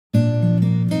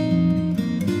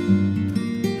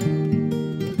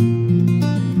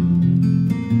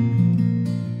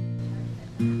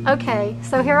Okay,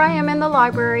 so here I am in the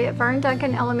library at Verne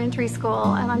Duncan Elementary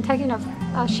School, and I'm taking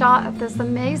a shot of this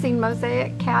amazing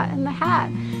mosaic cat in the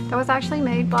hat that was actually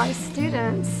made by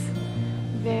students.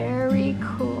 Very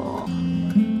cool.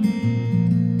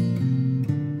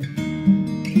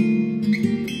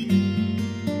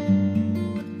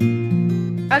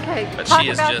 Okay, but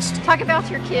talk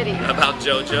about your kitty. About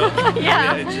JoJo?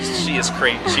 Yeah. She is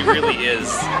crazy. She really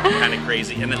is kind of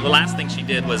crazy. And then the last thing she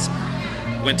did was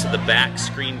went to the back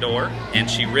screen door and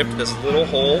she ripped this little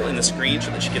hole in the screen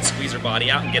so that she could squeeze her body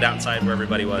out and get outside where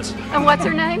everybody was. And what's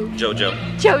her name? JoJo.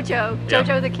 JoJo. Yep.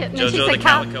 JoJo the kitten. JoJo the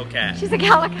calico cat. She's a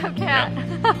calico cat.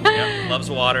 Yep. Yep. Loves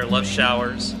water, loves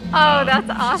showers. Oh, that's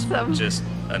awesome. Just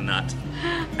a nut.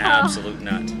 Absolute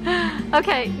nut.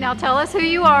 Okay, now tell us who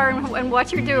you are and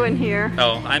what you're doing here.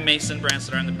 Oh, I'm Mason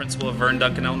Branstad. I'm the principal of Verne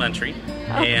Duncan Elementary.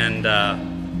 Oh.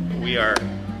 And we are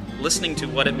listening to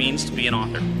what it means to be an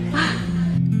author.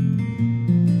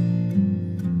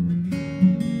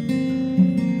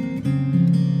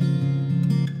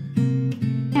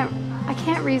 I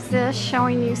can't resist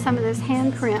showing you some of this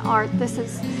handprint art. This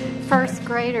is first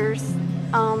graders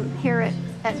here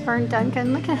at Verne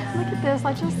Duncan. Look at this.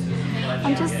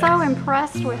 I'm just so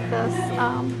impressed with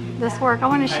this work. I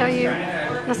want to show you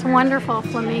this wonderful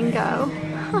flamingo.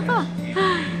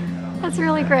 That's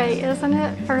really great, isn't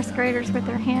it? First graders with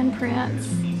their handprints.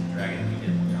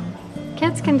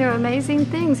 Kids can do amazing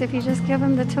things if you just give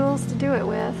them the tools to do it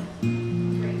with.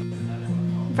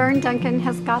 Verne Duncan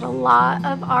has got a lot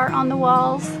of art on the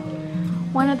walls.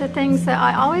 One of the things that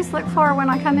I always look for when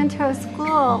I come into a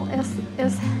school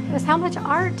is how much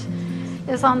art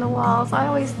is on the walls. I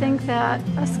always think that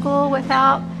a school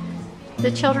without the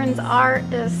children's art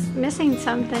is missing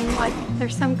something, like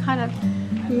there's some kind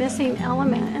of missing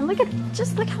element. And look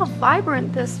how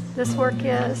vibrant this work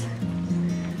is.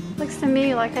 Looks to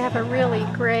me like they have a really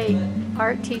great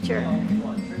art teacher.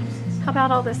 How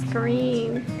about all this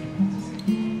green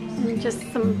and just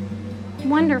some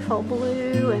wonderful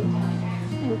blue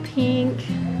and pink.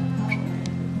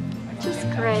 Just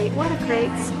great. What a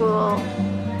great school.